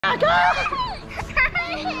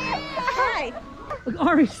Look,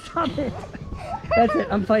 Ari, stop it. That's it.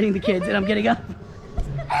 I'm fighting the kids and I'm getting up.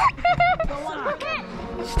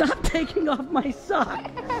 Stop taking off my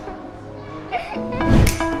sock.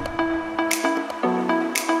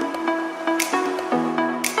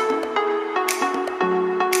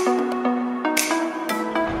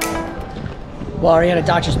 Well, Ari had a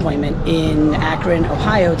doctor's appointment in Akron,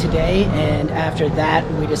 Ohio today, and after that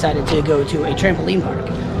we decided to go to a trampoline park.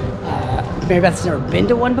 Maribeth's never been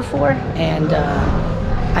to one before, and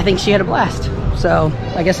I think she had a blast. So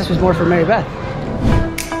I guess this was more for Maribeth.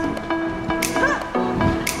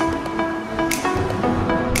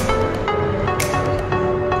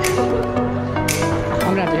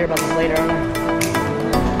 I'm gonna have to hear about this later, aren't I?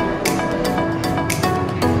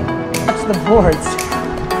 That's the boards.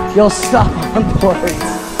 You'll stop on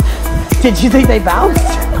boards. Did you think they bounced?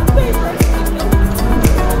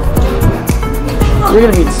 You're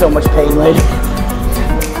gonna be in so much pain later.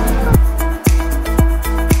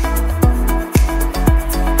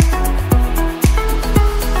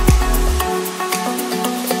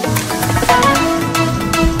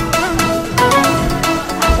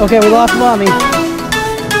 Okay, we lost Mommy.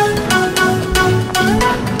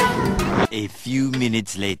 A few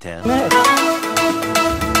minutes later.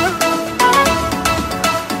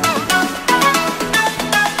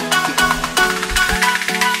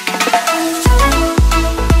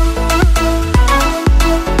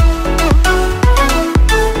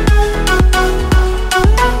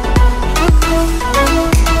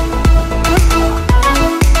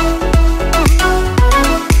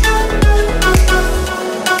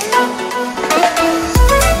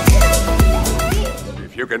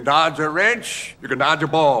 You can dodge a wrench, you can dodge a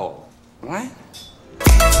ball. What?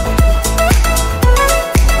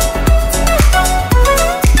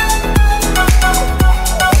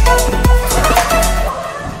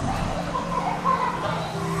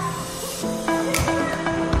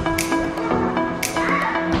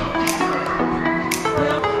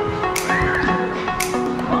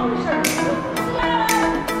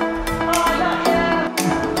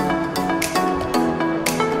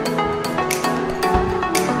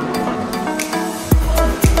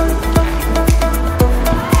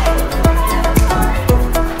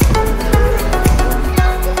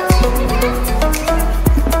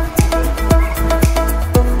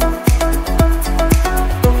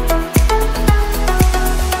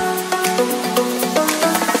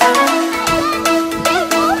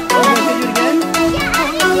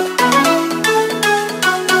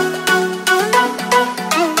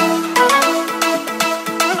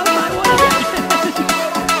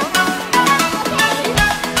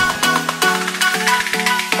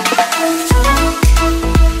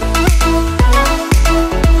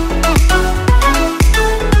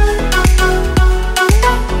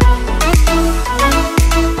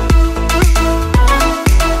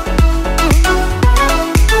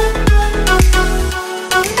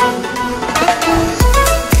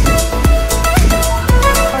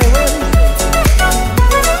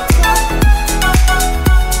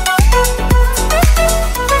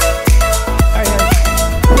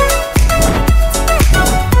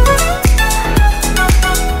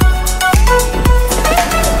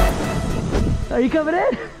 Are you coming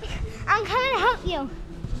in? I'm coming to help you.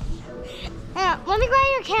 Let me grab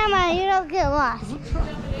your camera, you don't get lost.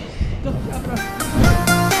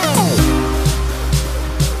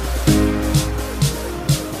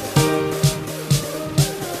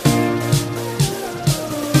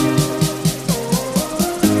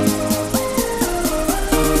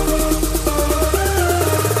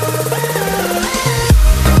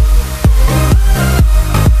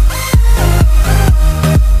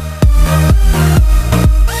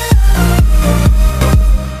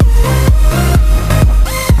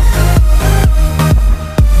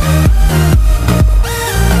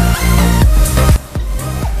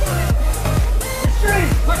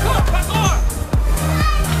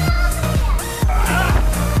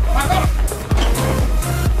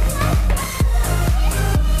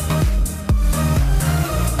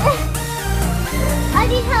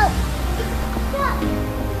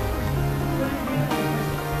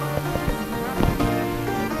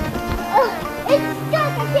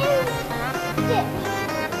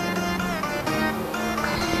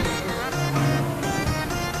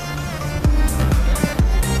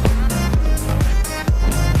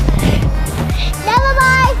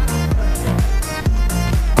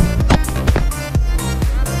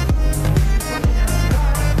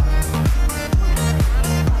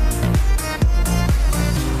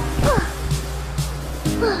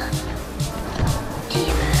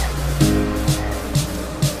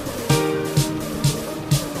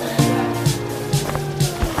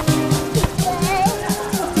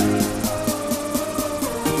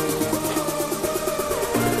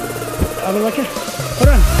 Are we looking? Hold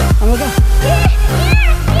on. I'm looking.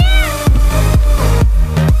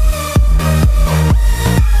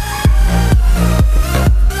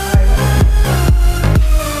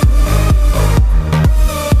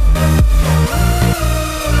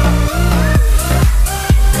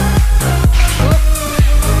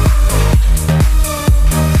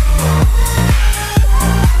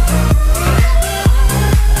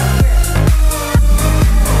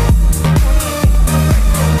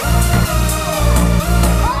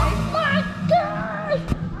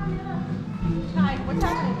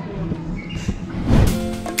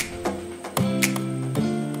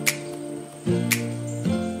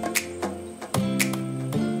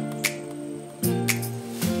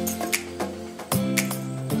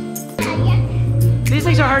 These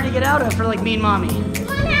things are hard to get out of for like me and mommy.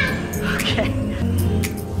 Okay.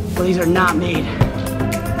 Well, these are not made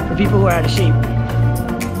for people who are out of shape.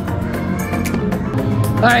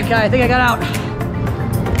 All right, Kai, I think I got out.